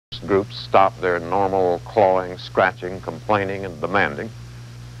interest groups stop their normal clawing, scratching, complaining, and demanding.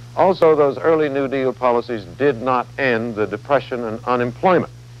 Also, those early New Deal policies did not end the depression and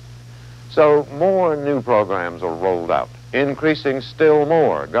unemployment. So more new programs were rolled out, increasing still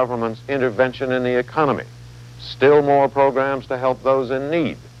more government's intervention in the economy, still more programs to help those in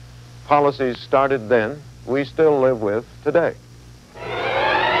need. Policies started then, we still live with today.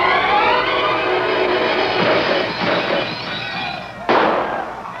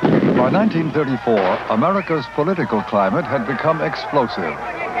 By 1934, America's political climate had become explosive.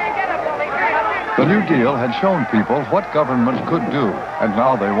 The New Deal had shown people what government could do, and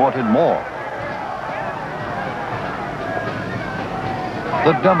now they wanted more.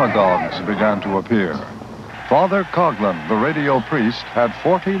 The demagogues began to appear. Father Coughlin, the radio priest, had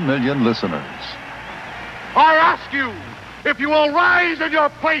 40 million listeners. I ask you if you will rise in your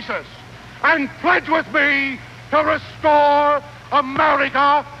places and pledge with me to restore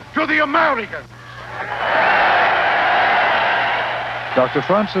America to the Americans. Dr.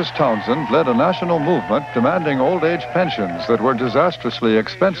 Francis Townsend led a national movement demanding old age pensions that were disastrously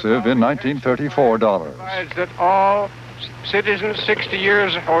expensive in 1934 dollars. That all citizens 60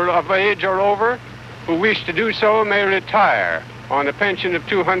 years of age or over who wish to do so may retire on a pension of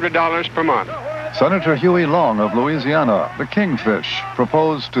 $200 per month. Senator Huey Long of Louisiana, the Kingfish,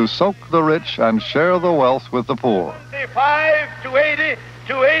 proposed to soak the rich and share the wealth with the poor. 75 to 80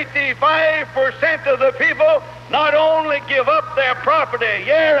 to 85% of the people not only give up their property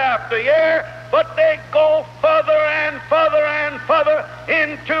year after year, but they go further and further and further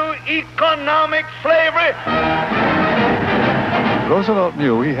into economic slavery. Roosevelt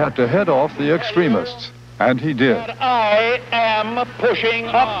knew he had to head off the extremists, and he did. I am pushing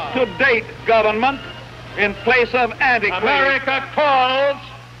up-to-date government in place of antiquated. America calls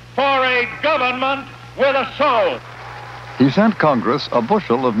for a government with a soul. He sent Congress a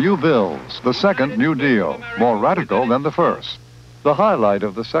bushel of new bills, the second New Deal, more radical than the first. The highlight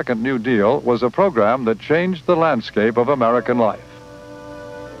of the second New Deal was a program that changed the landscape of American life.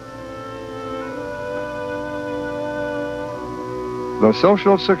 The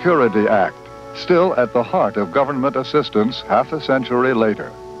Social Security Act, still at the heart of government assistance half a century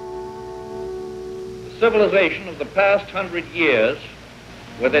later. The civilization of the past 100 years,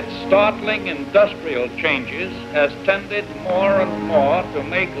 with its startling industrial changes, has tended more and more to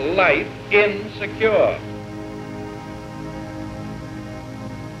make life insecure.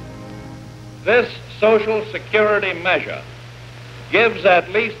 This Social Security measure gives at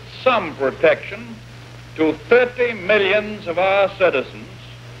least some protection to 30 million of our citizens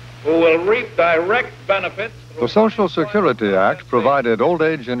who will reap direct benefits. The Social Security Act provided old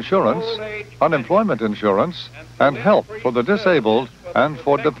age insurance, unemployment insurance, and help for the disabled and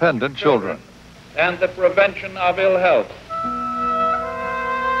for dependent children. And the prevention of ill health.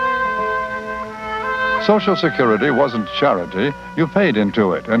 Social Security wasn't charity. You paid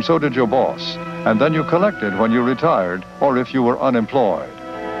into it, and so did your boss. And then you collected when you retired or if you were unemployed.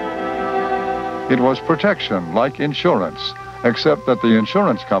 It was protection like insurance, except that the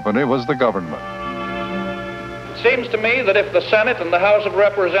insurance company was the government. It seems to me that if the Senate and the House of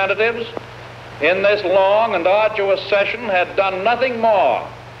Representatives in this long and arduous session had done nothing more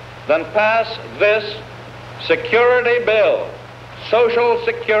than pass this security bill, Social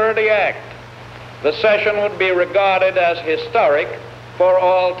Security Act, the session would be regarded as historic for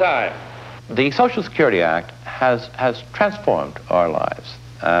all time. The Social Security Act has transformed our lives.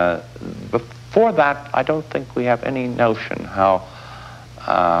 Before that, I don't think we have any notion how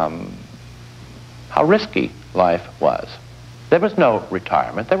risky life was. There was no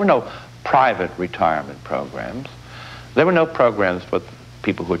retirement. There were no private retirement programs. There were no programs for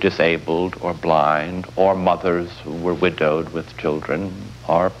people who were disabled or blind or mothers who were widowed with children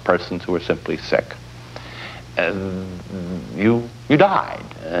or persons who were simply sick. You died.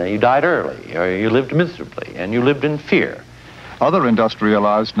 You died early, or you lived miserably, and you lived in fear. Other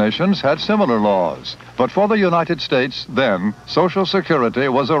industrialized nations had similar laws, but for the United States then, Social Security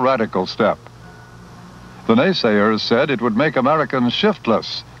was a radical step. The naysayers said it would make Americans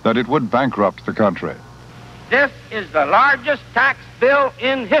shiftless, that it would bankrupt the country. This is the largest tax bill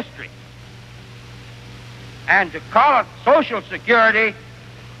in history. And to call it Social Security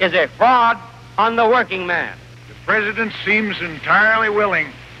is a fraud on the working man. The president seems entirely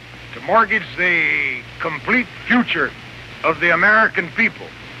willing to mortgage the complete future of the American people,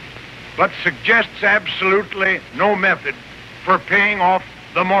 but suggests absolutely no method for paying off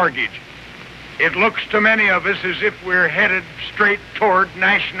the mortgage. It looks to many of us as if we're headed straight toward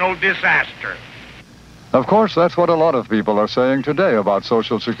national disaster. Of course, that's what a lot of people are saying today about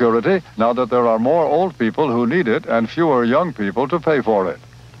Social Security, now that there are more old people who need it and fewer young people to pay for it.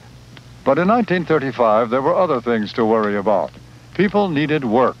 But in 1935, there were other things to worry about. People needed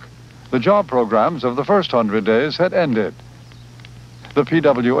work. The job programs of the first 100 days had ended. The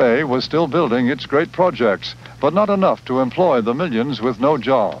PWA was still building its great projects, but not enough to employ the millions with no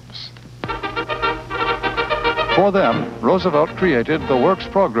jobs. For them, Roosevelt created the Works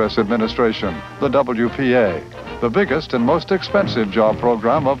Progress Administration, the WPA, the biggest and most expensive job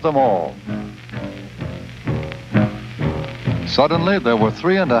program of them all. Suddenly, there were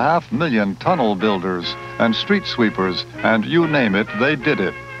 3.5 million tunnel builders and street sweepers, and you name it, they did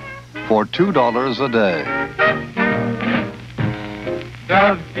it, for $2 a day.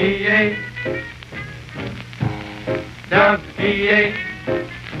 WPA, WPA,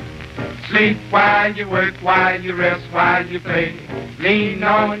 sleep while you work, while you rest, while you play. Lean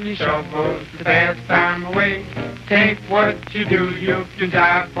on your shovel to pass time away. Take what you do, you can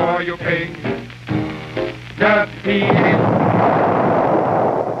die for your pay. WPA.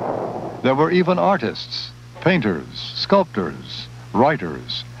 There were even artists, painters, sculptors,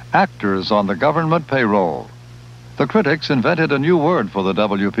 writers, actors on the government payroll. The critics invented a new word for the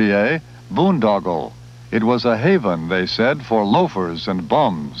WPA, boondoggle. It was a haven, they said, for loafers and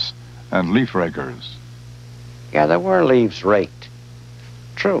bums and leaf rakers. Yeah, there were leaves raked.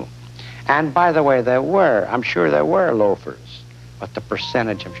 True. And by the way, I'm sure there were loafers. But the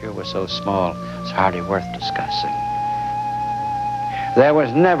percentage, I'm sure, was so small, it's hardly worth discussing. There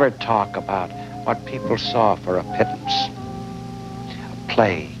was never talk about what people saw for a pittance. A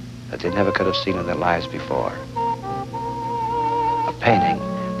play that they never could have seen in their lives before. A painting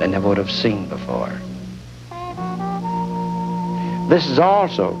they never would have seen before. This is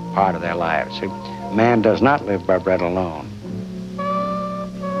also part of their lives. See, man does not live by bread alone.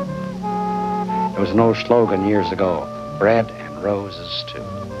 There was an old slogan years ago, bread and roses too.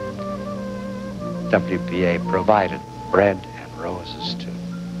 WPA provided bread and roses too.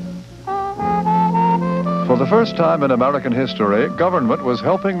 For the first time in American history, government was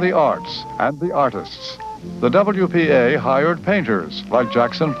helping the arts and the artists. The WPA hired painters like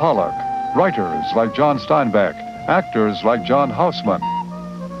Jackson Pollock, writers like John Steinbeck, actors like John Houseman.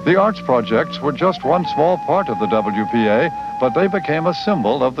 The arts projects were just one small part of the WPA, but they became a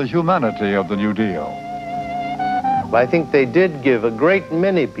symbol of the humanity of the New Deal. I think they did give a great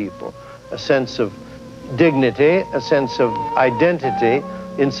many people a sense of dignity, a sense of identity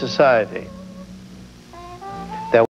in society.